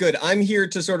you look good. I'm here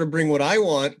to sort of bring what I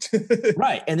want.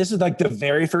 Right. And this is like the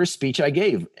very first speech I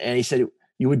gave. And he said,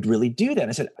 you would really do that?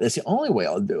 I said, that's the only way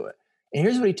I'll do it. And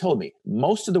here's what he told me.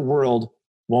 Most of the world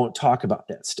won't talk about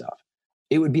that stuff.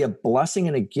 It would be a blessing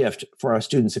and a gift for our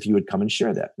students if you would come and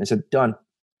share that. And I said, done.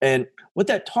 And what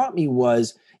that taught me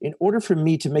was, in order for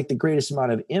me to make the greatest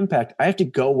amount of impact, I have to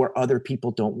go where other people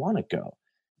don't want to go.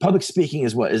 Public speaking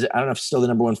is I don't know if it's still the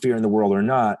number one fear in the world or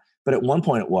not, but at one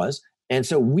point it was. And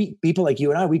so people like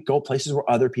you and I, we go places where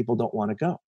other people don't want to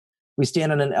go. We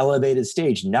stand on an elevated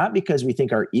stage, not because we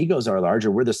think our egos are large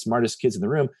or we're the smartest kids in the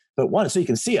room, but 1, so you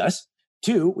can see us.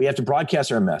 2, we have to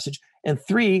broadcast our message. And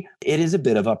 3, it is a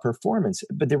bit of a performance.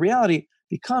 But the reality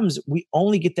becomes we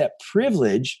only get that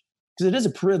privilege, because it is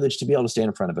a privilege to be able to stand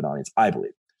in front of an audience, I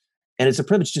believe. And it's a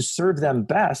privilege to serve them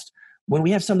best when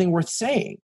we have something worth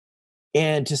saying.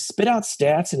 And to spit out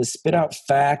stats and to spit out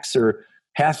facts or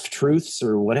half-truths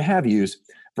or what have you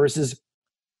versus,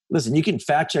 listen, you can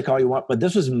fact check all you want, but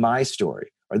this was my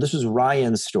story or this was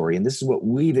Ryan's story and this is what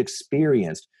we've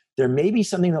experienced. there may be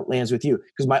something that lands with you.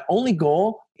 Because my only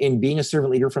goal in being a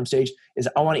servant leader from stage is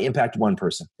I want to impact one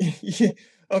person. Yeah.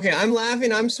 Okay, I'm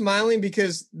laughing, I'm smiling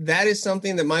because that is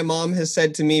something that my mom has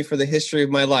said to me for the history of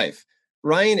my life.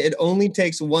 Ryan, it only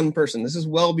takes one person. This is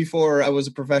well before I was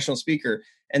a professional speaker.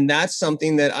 And that's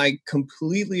something that I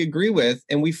completely agree with.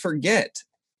 And we forget,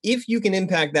 if you can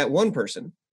impact that one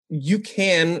person, you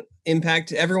can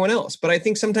impact everyone else. But I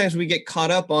think sometimes we get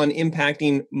caught up on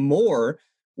impacting more,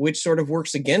 which sort of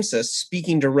works against us,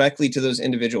 speaking directly to those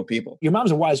individual people. Your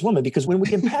mom's a wise woman, because when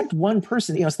we impact one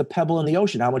person, it's the pebble in the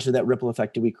ocean. How much of that ripple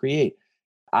effect do we create?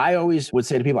 I always would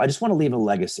say to people, I just want to leave a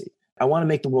legacy. I want to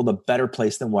make the world a better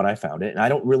place than what I found it. And I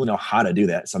don't really know how to do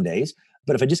that some days.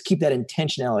 But if I just keep that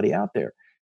intentionality out there.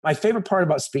 My favorite part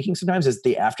about speaking sometimes is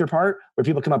the after part, where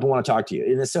people come up and want to talk to you.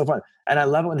 And it's so fun. And I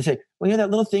love it when they say, well, that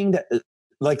little thing that,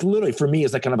 like, literally for me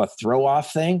is like kind of a throw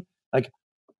off thing. Like,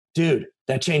 dude,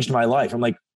 that changed my life. I'm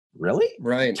like, really?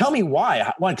 Right. Tell me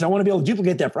why. One, because I want to be able to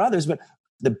duplicate that for others. But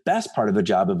the best part of the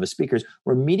job of a speaker is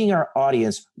we're meeting our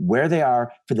audience where they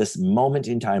are for this moment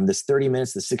in time, this 30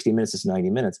 minutes, this 60 minutes, this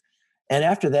 90 minutes. And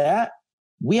after that,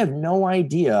 we have no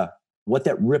idea what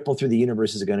that ripple through the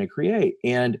universe is going to create.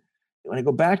 And when I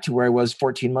go back to where I was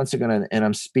 14 months ago and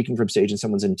I'm speaking from stage and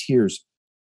someone's in tears,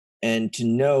 and to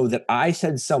know that I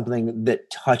said something that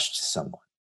touched someone,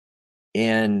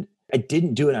 and I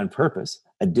didn't do it on purpose.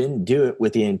 I didn't do it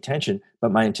with the intention,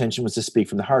 but my intention was to speak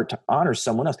from the heart, to honor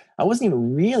someone else. I wasn't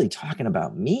even really talking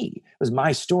about me. It was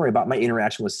my story about my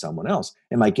interaction with someone else.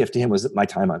 And my gift to him was my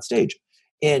time on stage.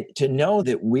 And to know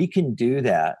that we can do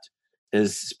that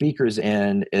as speakers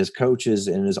and as coaches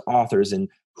and as authors and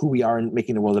who we are in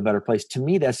making the world a better place, to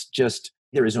me, that's just,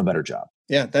 there is no better job.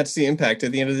 Yeah, that's the impact.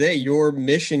 At the end of the day, your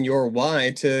mission, your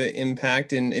why, to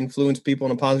impact and influence people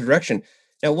in a positive direction.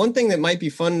 Now, one thing that might be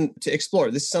fun to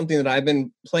explore, this is something that I've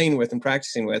been playing with and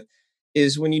practicing with,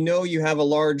 is when you have a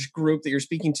large group that you're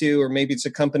speaking to, or maybe it's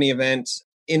a company event,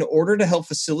 in order to help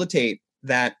facilitate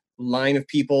that line of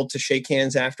people to shake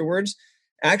hands afterwards,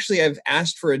 actually, I've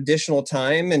asked for additional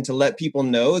time and to let people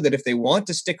know that if they want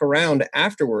to stick around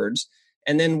afterwards,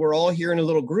 and then we're all here in a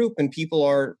little group and people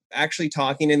are actually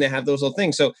talking and they have those little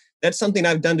things. So that's something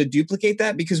I've done to duplicate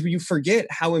that, because you forget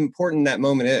how important that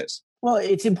moment is. Well,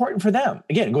 it's important for them.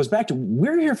 Again, it goes back to,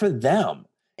 we're here for them.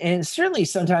 And certainly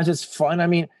sometimes it's fun. I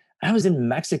mean, I was in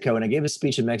Mexico and I gave a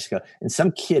speech in Mexico, and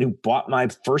some kid who bought my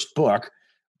first book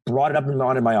brought it up and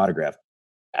wanted my autograph.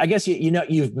 I guess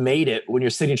you've made it when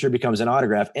your signature becomes an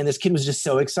autograph. And this kid was just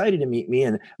so excited to meet me,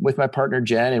 and with my partner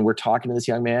Jen, and we're talking to this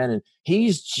young man, and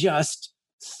he's just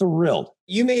thrilled.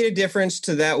 You made a difference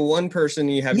to that one person.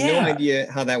 You have no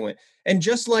idea how that went. And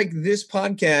just like this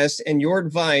podcast and your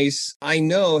advice, I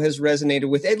know has resonated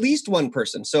with at least one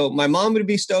person. So my mom would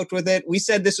be stoked with it. We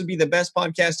said this would be the best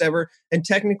podcast ever. And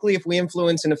technically, if we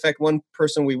influence and affect one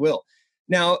person, we will.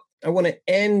 Now, I want to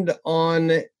end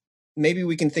on, maybe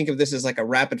we can think of this as like a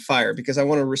rapid fire, because I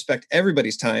want to respect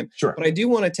everybody's time. Sure. But I do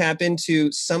want to tap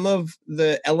into some of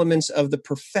the elements of the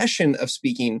profession of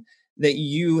speaking that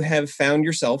you have found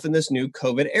yourself in this new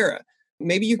COVID era.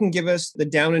 Maybe you can give us the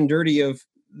down and dirty of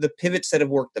the pivots that have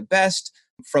worked the best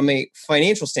from a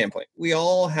financial standpoint. We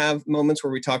all have moments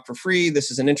where we talk for free. This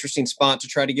is an interesting spot to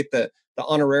try to get the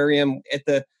honorarium at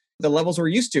the levels we're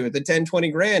used to, at the 10,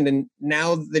 20 grand. And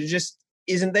now that it just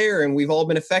isn't there, and we've all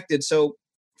been affected. So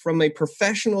from a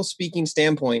professional speaking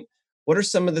standpoint, what are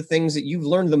some of the things that you've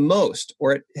learned the most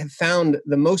or have found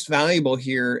the most valuable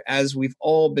here as we've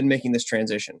all been making this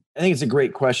transition? I think it's a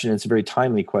great question. It's a very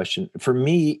timely question. For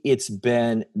me, it's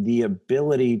been the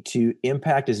ability to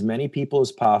impact as many people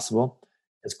as possible,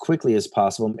 as quickly as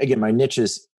possible. Again, my niche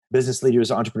is business leaders,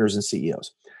 entrepreneurs, and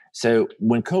CEOs. So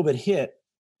when COVID hit,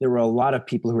 there were a lot of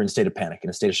people who were in a state of panic, in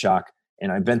a state of shock.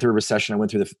 And I've been through a recession. I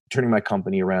went through turning my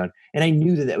company around, and I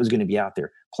knew that was going to be out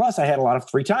there. Plus, I had a lot of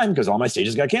free time because all my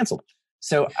stages got canceled.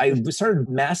 So I started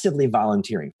massively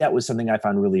volunteering. That was something I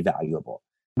found really valuable.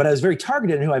 But I was very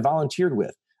targeted in who I volunteered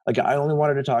with. Like, I only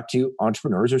wanted to talk to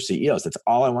entrepreneurs or CEOs. That's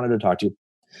all I wanted to talk to.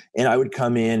 And I would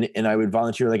come in and I would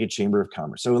volunteer like a chamber of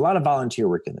commerce. So a lot of volunteer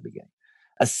work in the beginning.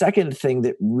 A second thing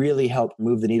that really helped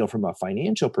move the needle from a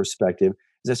financial perspective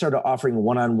is I started offering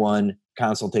one-on-one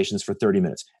consultations for 30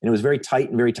 minutes. And it was very tight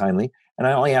and very timely. And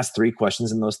I only asked 3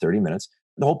 questions in those 30 minutes.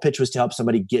 The whole pitch was to help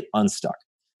somebody get unstuck.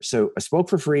 So I spoke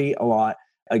for free a lot.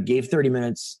 I gave 30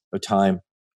 minutes of time.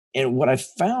 And what I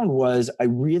found was I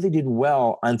really did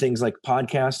well on things like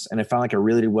podcasts. And I found like I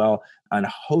really did well on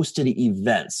hosted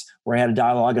events where I had a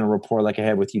dialogue and a rapport like I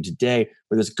had with you today,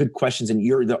 where there's good questions and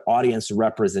you're the audience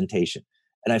representation.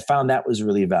 And I found that was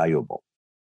really valuable.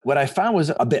 What I found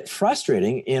was a bit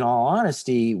frustrating, in all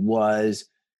honesty, was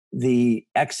the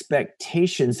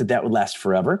expectations that would last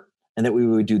forever and that we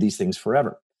would do these things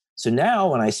forever. So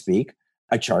now when I speak,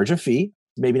 I charge a fee,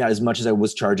 maybe not as much as I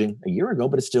was charging a year ago,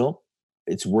 but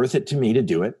it's worth it to me to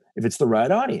do it if it's the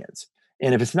right audience.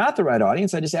 And if it's not the right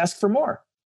audience, I just ask for more.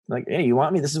 Like, hey, you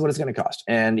want me? This is what it's going to cost.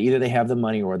 And either they have the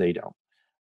money or they don't.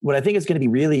 What I think is going to be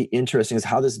really interesting is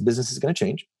how this business is going to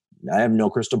change. I have no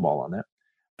crystal ball on that.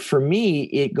 For me,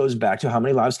 it goes back to how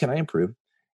many lives can I improve?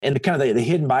 And the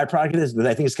hidden byproduct of this, that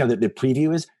I think is kind of the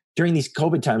preview is during these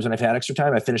COVID times when I've had extra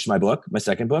time, I finished my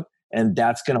second book, and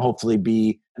that's going to hopefully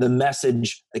be the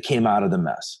message that came out of the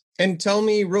mess. And tell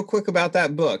me real quick about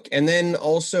that book, and then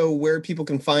also where people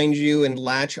can find you and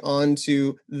latch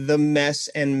onto the mess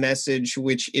and message,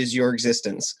 which is your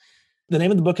existence. The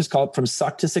name of the book is called From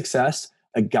Suck to Success,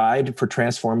 A Guide for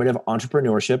Transformative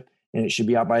Entrepreneurship, and it should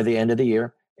be out by the end of the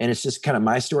year. And it's just kind of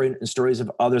my story and stories of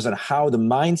others on how the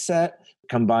mindset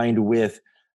combined with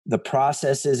the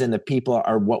processes and the people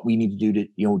are what we need to do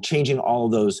to, changing all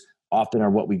of those often are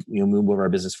what we, move our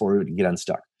business forward and get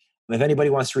unstuck. If anybody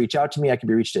wants to reach out to me, I can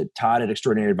be reached at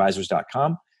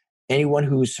todd@extraordinaryadvisors.com. Anyone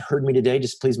who's heard me today,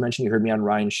 just please mention you heard me on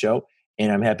Ryan's show.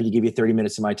 And I'm happy to give you 30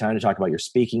 minutes of my time to talk about your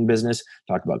speaking business,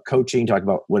 talk about coaching, talk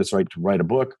about what it's like to write a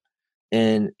book.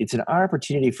 And it's an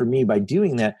opportunity for me by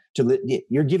doing that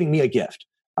you're giving me a gift.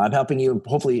 I'm helping you.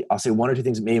 Hopefully, I'll say one or two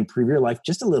things that may improve your life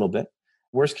just a little bit.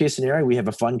 Worst case scenario, we have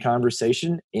a fun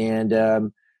conversation.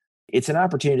 And it's an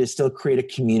opportunity to still create a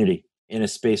community in a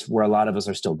space where a lot of us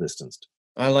are still distanced.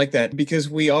 I like that because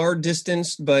we are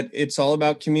distanced, but it's all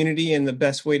about community. And the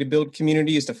best way to build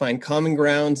community is to find common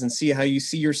grounds and see how you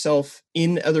see yourself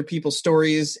in other people's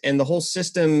stories. And the whole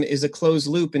system is a closed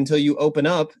loop until you open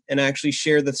up and actually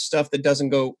share the stuff that doesn't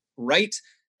go right.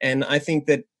 And I think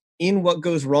that in what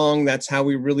goes wrong, that's how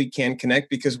we really can connect,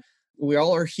 because we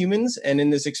all are humans. And in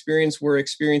this experience we're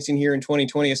experiencing here in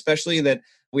 2020, especially, that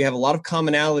we have a lot of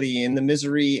commonality in the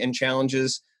misery and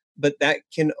challenges, but that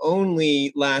can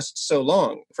only last so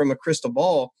long. From a crystal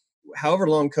ball, however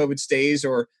long COVID stays,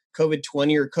 or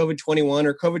COVID-20 or COVID-21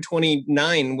 or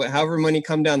COVID-29, however many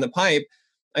come down the pipe,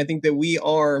 I think that we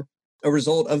are a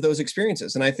result of those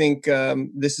experiences. And I think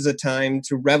this is a time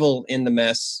to revel in the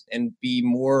mess and be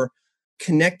more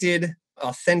connected,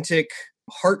 authentic,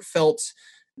 heartfelt,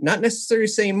 not necessarily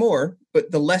saying more,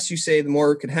 but the less you say, the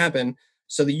more could happen,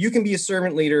 so that you can be a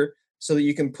servant leader, so that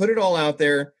you can put it all out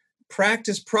there,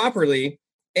 practice properly,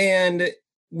 and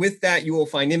with that, you will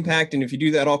find impact. And if you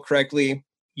do that all correctly,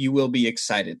 you will be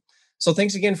excited. So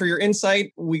thanks again for your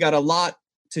insight. We got a lot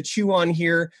to chew on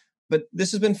here, but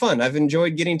this has been fun. I've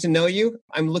enjoyed getting to know you.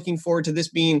 I'm looking forward to this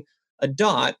being a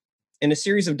dot in a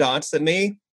series of dots that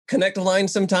may connect a line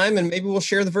sometime, and maybe we'll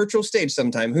share the virtual stage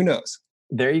sometime. Who knows?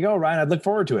 There you go, Ryan. I'd look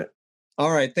forward to it.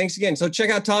 All right. Thanks again. So check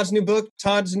out Todd's new book,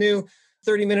 Todd's new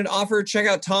 30-minute offer. Check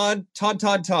out Todd.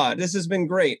 This has been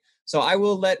great. So I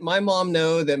will let my mom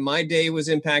know that my day was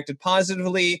impacted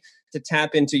positively, to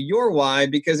tap into your why,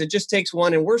 because it just takes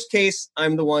one. In worst case,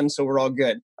 I'm the one, so we're all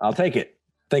good. I'll take it.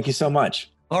 Thank you so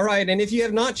much. All right. And if you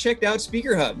have not checked out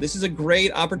Speaker Hub, this is a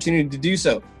great opportunity to do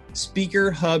so.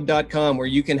 SpeakerHub.com, where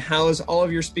you can house all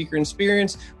of your speaker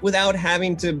experience without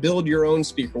having to build your own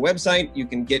speaker website. You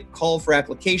can get call for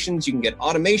applications. You can get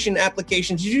automation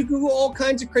applications. You can do all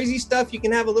kinds of crazy stuff. You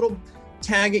can have a little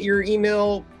tag at your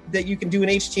email that you can do in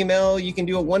HTML. You can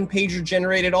do a one-pager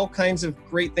generated, all kinds of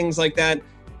great things like that.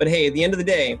 But hey, at the end of the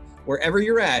day, wherever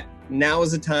you're at, now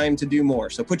is the time to do more.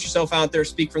 So put yourself out there,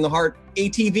 speak from the heart.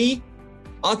 ATV,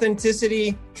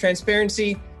 authenticity,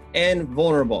 transparency, and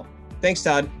vulnerable. Thanks,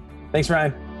 Todd. Thanks,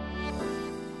 Ryan.